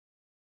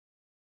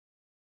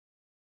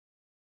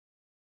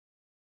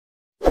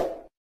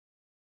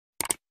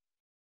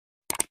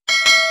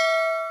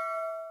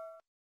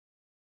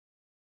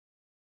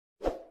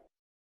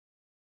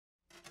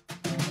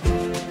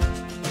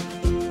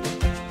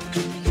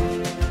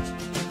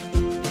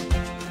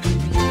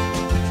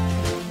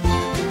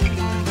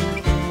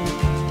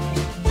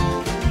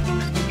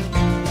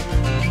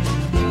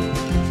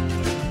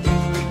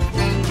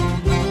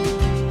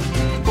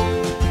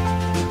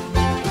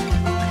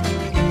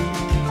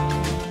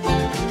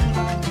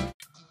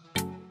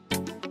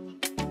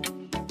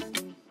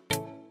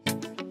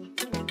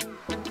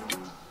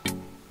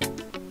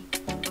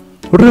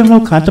เรื่องเล่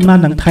าขานตำนาน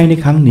หนังไทยใน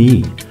ครั้งนี้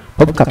พ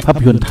บกับภาพ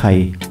ยนตร์ไทย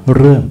เ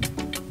รื่อง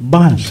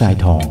บ้านทราย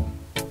ทอง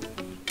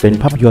เป็น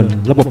ภาพยนตร์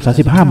ระบบ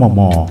35 ม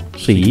ม.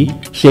สี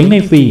เสียงใน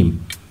ฟิล์ม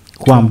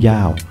ความย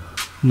าว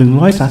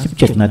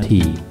137 นา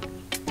ที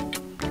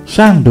ส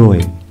ร้างโดย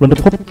รณ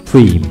ภพ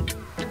ฟิล์ม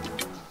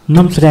น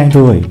ำแสดงโ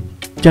ดย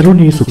จารุ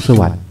ณีสุขส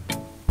วัสดิ์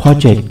พอ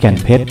เจตแก่น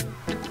เพชร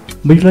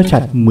มิรชั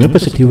ดเหมือนปร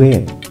ะสิทธิเว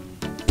ช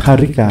ธา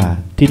ริกา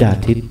ธิดา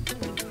ทิต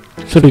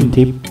สริน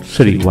ทิพย์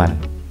สิริวัลย์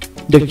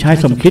เด็กชาย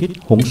สมคิด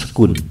หงส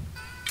กุล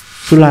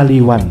สุลาลี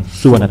วัน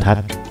สุวรรณทัศ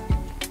น์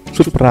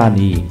สุปรา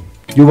ณี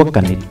ยุวก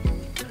นิษฐ์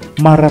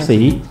มาราศี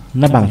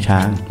ณบางช้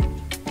าง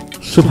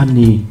สุพรร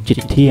ณีจิต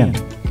เที่ยง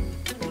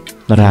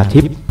นราทิ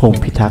พย์พง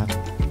พิทักษ์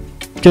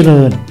เจ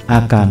ริญอา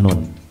การนน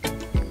ท์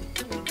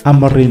อ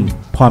มรินทร์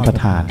พรประ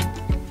ธาน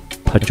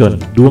ผจญ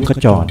ดวงข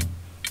จร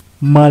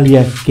มาเรี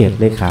ยเกต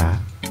เลขา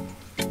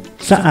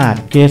สะอาด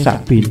เกษ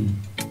ปิน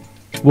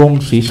วง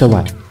ศรีส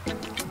วัสดิ์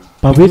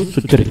ประวิตรสุ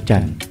จริตจั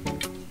นทร์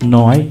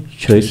น้อย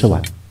เฉยสวั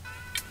สดิ์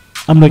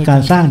อำนวยการ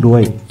สร้างโด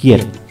ยเกียร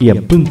ติเอี่ยม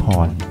พึ่งพ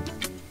ร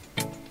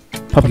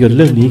ภาพยนตร์เ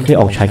รื่องนี้เคย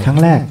ออกฉายครั้ง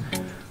แรก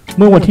เ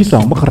มื่อวันที่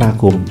 2 มกรา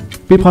คม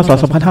ปีพ.ศ.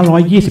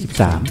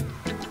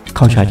 2523 เ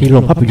ข้าฉายที่โร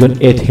งภาพยนตร์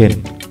เอเธน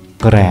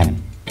แกรนด์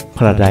พ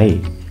าราไดซ์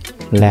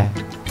และ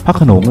พระโ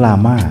ขนงรา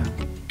มา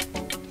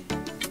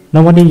น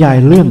วนิยาย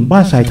เรื่องบ้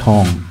านทรายทอ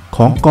งข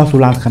องก.สุ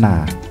รางคณา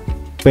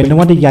เป็นน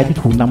วนิยายที่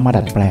ถูกนำมา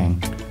ดัดแปลง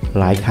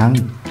หลายครั้ง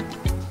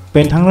เ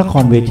ป็นทั้งละค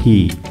รเวที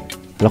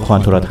ละคร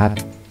โทรทัศน์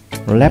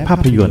และภา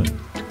พยนตร์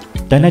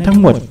แต่ในทั้ง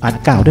หมดอาจ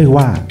กล่าวได้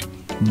ว่า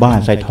บ้าน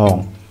ทรายทอง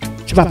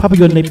ฉบับภาพ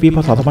ยนตร์ในปีพ.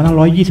ศ.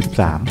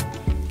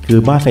 2523 คือ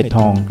บ้านทรายท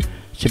อง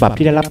ฉบับ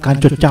ที่ได้รับการ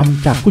จดจ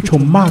ำจากผู้ช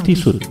มมากที่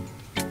สุด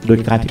โดย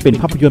การที่เป็น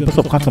ภาพยนตร์ประส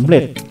บความสำเร็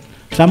จ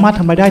สามารถท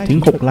ำรายได้ถึง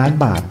 6 ล้าน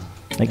บาท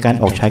ในการ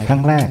ออกฉายครั้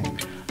งแรก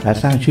และ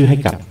สร้างชื่อให้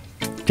กับ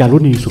จารุ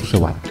ณีสุขส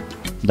วัสดิ์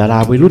ดารา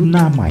วัยรุ่นห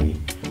น้าใหม่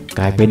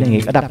กลายเป็นนางเอ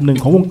กอันดับหนึ่ง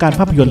ของวงการ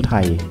ภาพยนตร์ไท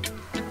ย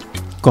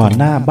ก่อน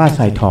หน้าบ้าน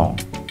ทรายทอง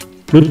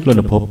รุ่นร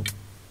ณภพ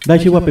ได้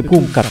ชื่อว่าเป็นผู้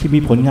กำกับที่มี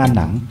ผลงาน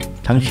หนัง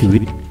ทั้งชีวิ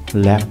ต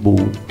และบู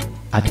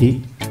อาทิ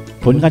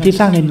ผลงานที่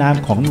สร้างในนาม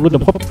ของรณ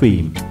ภพฟิ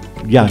ล์ม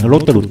อย่างนร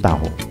กตะลุเต่า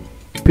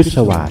พิศ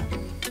วาส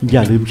อย่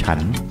าลืมฉัน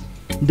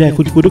แด่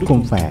คุณครูทุกค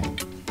มแฝก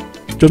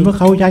จนเมื่อเ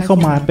ขาย้ายเข้า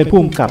มาเป็นผู้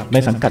กำกับใน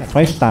สังกัดไฟ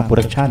สตาร์โปร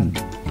ดักชั่น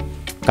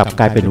กลับ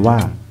กลายเป็นว่า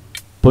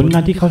ผลงา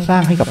นที่เขาสร้า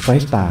งให้กับไฟ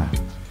สตาร์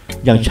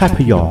อย่างชาติพ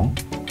ยอง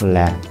แล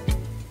ะ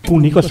พรุ่ง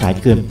นี้ก็สาย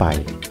เกินไป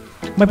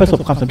ไม่ประสบ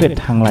ความสำเร็จ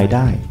ทางรายไ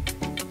ด้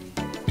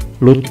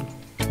รุต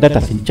ได้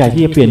ตัดสินใจ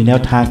ที่จะเปลี่ยนแนว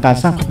ทางการ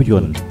สร้างภาพย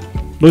นตร์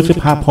โดยสุ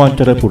ภาพรเ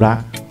จริญปุระ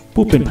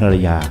ผู้เป็นภรร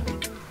ยา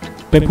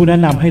เป็นผู้แนะ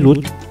นำให้รุต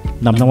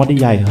นำนวนิ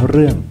ยายเ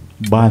รื่อง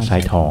บ้านทรา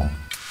ยทอง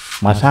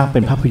มาสร้างเป็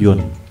นภาพยนต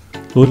ร์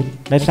รุต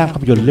ได้สร้างภา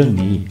พยนตร์เรื่อง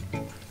นี้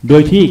โด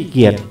ยที่เ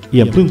กียรติเ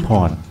อี่ยมพึ่งพ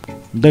ร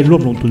ได้ร่ว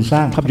มลงทุนสร้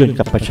างภาพยนตร์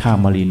กับประชา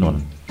มารีนน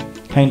ท์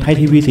แห่งไทย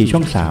ทีวี4 ช่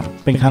อง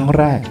 3เป็นครั้ง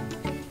แรก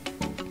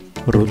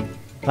รุต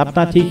รับห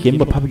น้าที่เขียน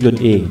บทภาพยนต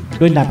ร์เอง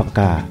ด้วยนามปากก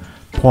า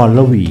พร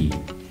ละวี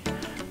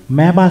แ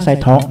ม้บ้านทราย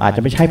ทองอาจจ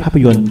ะไม่ใช่ภาพ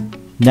ยนตร์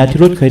แนวที่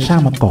รุตเคยสร้าง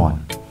มาก่อน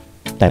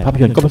แต่ภาพ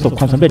ยนตร์ก็ประสบค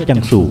วามสำเร็จอย่า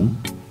งสูง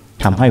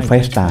ทำให้ไฟ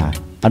สตาร์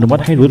อนุมั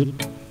ติให้รุต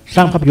ส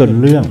ร้างภาพยนตร์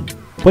เรื่อง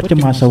พจ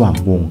มานสว่าง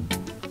วง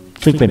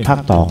ซึ่งเป็นภาค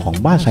ต่อของ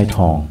บ้านทรายท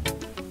อง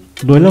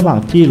โดยระหว่าง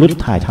ที่รุต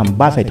ถ่ายทำ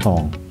บ้านทรายทอ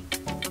ง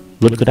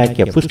รุตก็ได้เ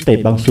ก็บฟุตสเตจ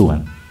บางส่วน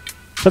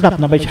สำหรับ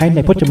นำไปใช้ใน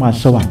พจมาน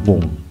สว่างว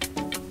ง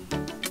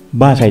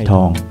บ้านทรายท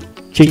อง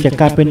ชิงจาก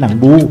การเป็นหนัง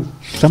บู๊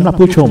สำหรับ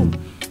ผู้ชม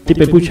ที่เ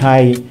ป็นผู้ชาย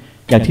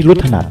อย่างที่รุต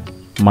ถนัด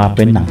มาเ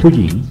ป็นหนังผู้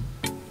หญิง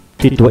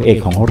ที่ตัวเอก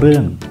ของเรื่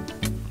อง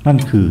นั่น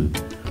คือ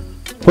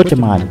พจ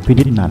มานพิ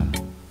นิจนันท์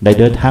ได้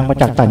เดินทางมา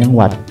จากต่างจังห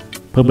วัด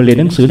เพื่อมาเรียน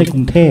หนังสือในก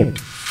รุงเทพ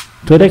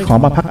เธอได้ขอ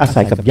มาพักอา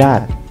ศัยกับญา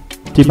ติ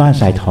ที่บ้าน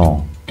ทรายทอง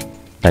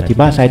แต่ที่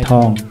บ้านทรายท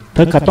องเธ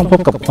อกลับต้องพบ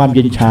กับความเ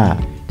ย็นชา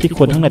ที่ค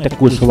นทั้งในตระ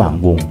กูลสว่าง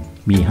วง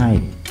มีให้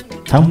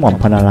ทั้งหม่อม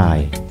พนาราย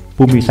ณ์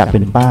ผู้มีศักดิ์เป็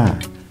นป้า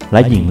แล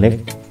ะหญิงเล็ก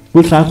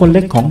บุตรสาวคนเ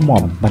ล็กของหม่อ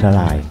มพนา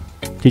รายณ์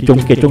ที่จง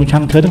เกลียดจงชั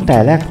งเธอตั้งแต่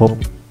แรกพบ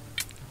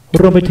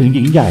รวมไปถึงห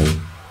ญิงใหญ่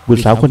บุต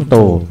รสาวคนโต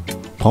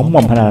ของหม่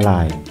อมพนารา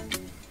ยณ์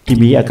ที่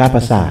มีอาการป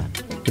ระสาท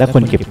และค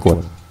นเก็บกด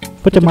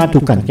พจมานถู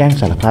กกลั่นแกล้ง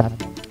สารพัด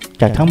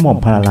จากทั้งหม่อม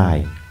พนาราย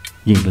ณ์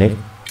หญิงเล็ก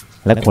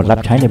และคนรับ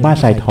ใช้ในบ้าน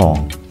ทรายทอง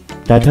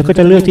แต่เธอก็จ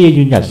ะเลือกที่จะ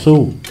ยืนหยัดสู้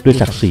ด้วย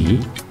ศักดิ์ศรี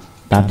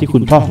ตามที่คุ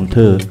ณพ่อของเธ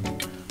อ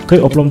เคย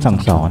อบรมสั่ง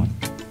สอน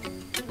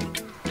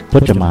พ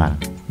จมาน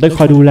ได้ค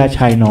อยดูแลช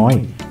ายน้อย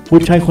บุ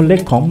ตรชายคนเล็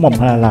กของหม่อม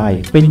พนารายณ์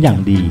เป็นอย่าง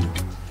ดี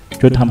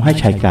จนทำให้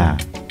ชายกลาง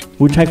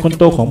บุตรชายคน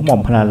โตของหม่อ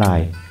มพนาราย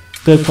ณ์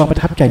เกิดความประ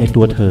ทับใจใน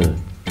ตัวเธอ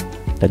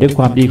แต่ด้วยค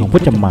วามดีของพ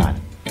จมาน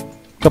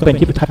ก็เป็น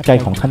ที่ประทับใจ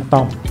ของท่านต้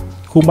อม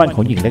คู่มั่นข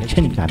องหญิงเล็กเ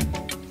ช่นกัน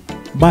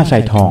บ้านทรา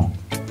ยทอง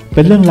เ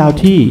ป็นเรื่องราว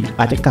ที่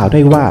อาจจะกล่าวได้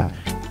ว่า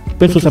เ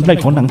ป็นสูตรสำเร็จ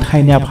ของหนังไท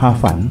ยแนวพา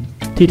ฝัน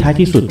ที่ท้าย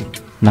ที่สุด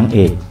นางเอ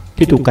ก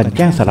ที่ถูกกลั่นแก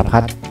ล้งสารพั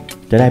ด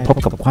จะได้พบ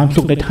กับความ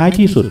สุขในท้าย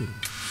ที่สุด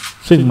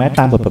ซึ่งแม้ต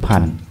ามบทประพั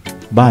นธ์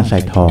บ้านทรา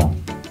ยทอง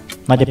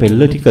น่าจะเป็นเ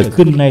รื่องที่เกิด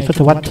ขึ้นในศต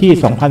วรรษที่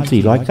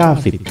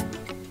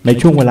 2490 ใน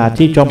ช่วงเวลา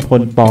ที่จอมพ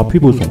ลป.พิ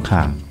บูลสงคร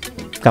าม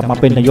กลับมา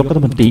เป็นนายกรัฐ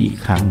มนตรีอีก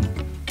ครั้ง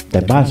แต่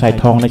บ้านทราย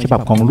ทองในฉบั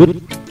บของรุต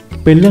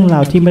เป็นเรื่องรา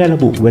วที่ไม่ได้ร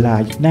ะบุเวลา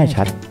แน่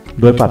ชัด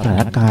โดยปรับสถา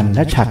นการณ์แล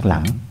ะฉากหลั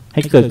งใ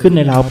ห้เกิดขึ้นใ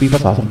นราวปีพ.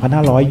ศ.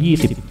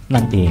 2520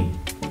 นั่นเอง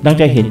ดัง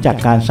จะเห็นจาก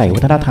การใส่วั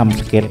ฒนธรรม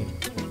สเก็ต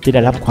ที่ไ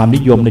ด้รับความนิ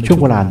ยมในช่วง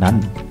เวลานั้น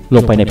ล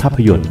งไปในภาพ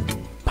ยนตร์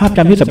ภาพจ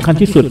ำที่สำคัญ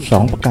ที่สุด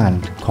2ประการ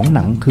ของห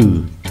นังคือ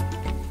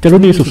จรุ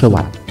ณีสุขส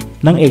วัสดิ์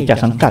นางเอกจาก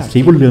สังกัดศรี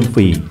บุญเรือง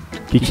ฟิล์ม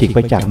ที่ฉีกไป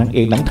จากนางเอ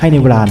กหนังไทยใน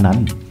เวลานั้น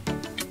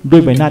ด้ว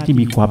ยใบหน้าที่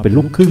มีความเป็น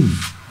ลูกครึ่ง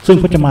ซึ่ง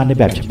พจมานใน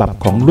แบบฉบับ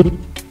ของรุต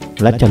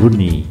และจรุ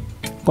ณี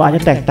ก็อาจจ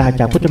ะแตกต่าง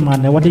จากพจมาน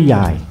ในวรรณนิย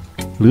าย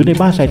หรือใน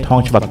บ้านทรายทอง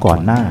ฉบับก่อน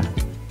หน้า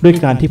ด้วย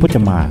การที่พจ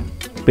มาน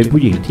เป็นผู้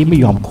หญิงที่ไม่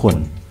ยอมคน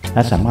แล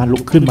ะสามารถลุ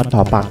กขึ้นมาต่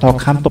อปากต่อ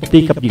คำตบตี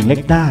กับหญิงเล็ก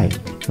ได้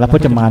และพ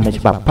จมานในฉ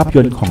บับภาพย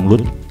นตร์ของรุ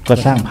ตก็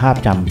สร้างภาพ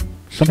จ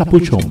ำสำหรับ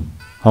ผู้ชม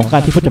ของกา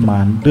รที่พจมา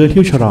นเดิน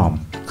หิ้วฉลอม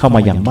เข้ามา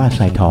ยังบ้านท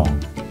รายทอง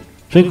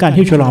ซึ่งการ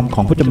หิ้วฉลอมข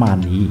องพจมาน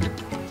นี้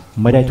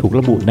ไม่ได้ถูก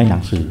ระบุในหนั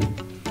งสือ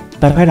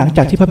แต่ภายหลังจ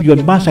ากที่ภาพยนต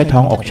ร์บ้านทรายทอ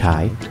งออกฉา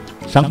ย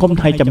สังคม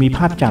ไทยจะมีภ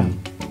าพจ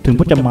ำถึง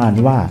พจมาน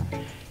ว่า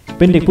เ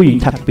ป็นเด็กผู้หญิง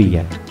ถักเปีย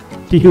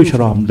ที่หิ้วฉ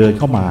ลอมเดิน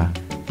เข้ามา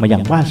ยั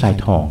งบ้านทราย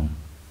ทอง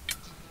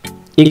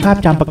อีกภาพ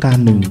จำประการ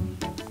หนึ่ง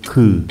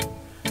คือ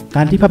ก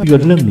ารที่ภาพยน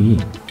ตร์เรื่องนี้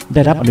ไ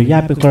ด้รับอนุญา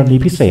ตเป็นกรณี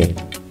พิเศษ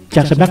จ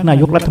ากสำนักนา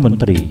ยกรัฐมน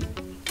ตรี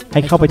ให้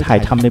เข้าไปถ่าย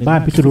ทำในบ้าน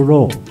พิษณุโล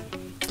ก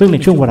ซึ่งใน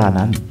ช่วงเวลา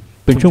นั้น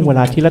เป็นช่วงเวล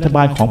าที่รัฐบ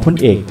าลของพล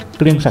เอกเ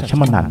กรียงศักดิ์ช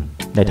มนันท์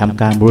ได้ท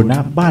ำการบูรณะ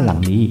บ้านหลัง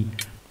นี้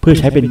เพื่อ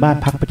ใช้เป็นบ้าน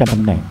พักประจำต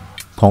ำแหน่ง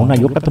ของนา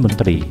ยกรัฐมน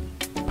ตรี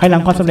ภายหลั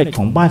งความสำเร็จข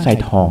องบ้านทราย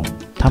ทอง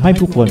ทำให้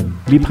ผู้คน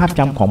มีภาพจ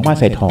ำของบ้าน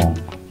ทรายทอง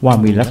ว่า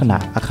มีลักษณะ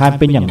อาคาร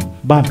เป็นอย่าง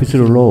บ้านพิษ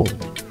ณุโลก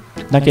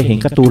น่าจะเห็น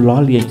การ์ตูนล้อ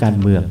เลียนการ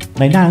เมือง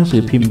ในหน้าหนังสื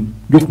อพิมพ์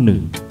ยุคหนึ่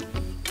ง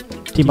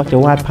ที่มักจะ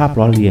วาดภาพ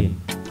ล้อเลียน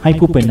ให้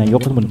ผู้เป็นนายก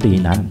รัฐมนตรี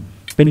นั้น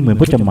เป็นเหมือน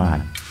พจมาน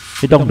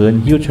ที่ต้องเดิน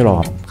หิ้วฉลอ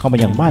มเข้ามา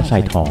ยังบ้านทรา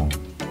ยทอง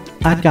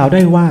อาจกล่าวไ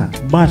ด้ว่า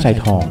บ้านทราย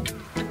ทอง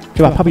ฉ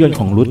บับภาพยนตร์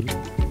ของรุต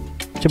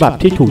ฉบับ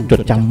ที่ถูกจ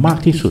ดจำมาก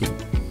ที่สุด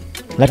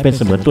และเป็นเ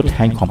สมือนตัวแท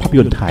นของภาพ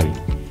ยนตร์ไทย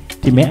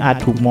ที่แม้อาจ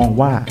ถูกมอง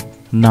ว่า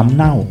น้ำ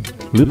เน่า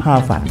หรือพา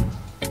ฝัน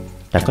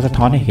แต่ก็สะ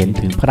ท้อนให้เห็น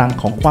ถึงพลัง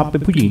ของความเป็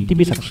นผู้หญิงที่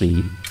มีศักดิ์ศรี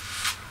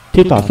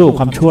ที่ต่อสู้กับ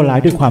ความชั่วร้าย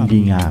ด้วยความดี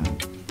งาม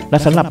และ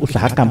สำหรับอุตส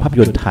าหกรรมภาพ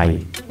ยนตร์ไทย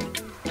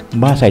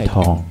บ้านทรายท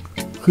อง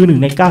คือหนึ่ง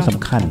ใน9ส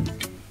ำคัญ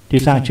ที่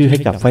สร้างชื่อให้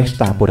กับไฟส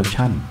ตาร์โปรดัก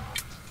ชั่น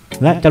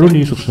และจรุ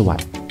ณีสุขสวัส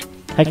ดิ์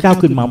ให้ก้าว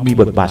ขึ้นมามี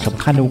บทบาทส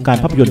ำคัญในวงการ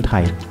ภาพยนตร์ไท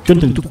ยจน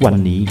ถึงทุกวัน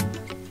นี้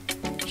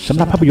สำห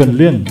รับภาพยนตร์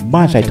เรื่อง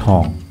บ้านทรายทอ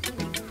ง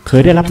เค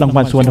ยได้รับราง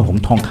วัลสุวรรณหง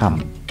ส์ทองค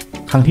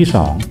ำครั้งที่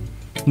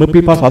2เมื่อปี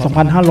พ.ศ.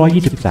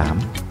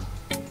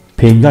 2523เ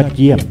พลงยอดเ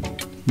ยี่ยม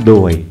โด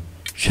ย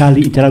ชา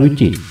ลีอินทรวิ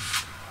จิตร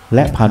แล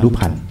ะพานุ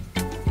พันธ์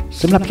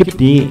สำหรับคลิป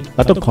นี้เร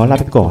าต้องขอลา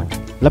ไปก่อน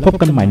แล้วพบ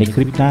กันใหม่ในค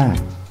ลิปหน้า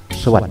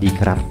สวัสดี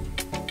ครับ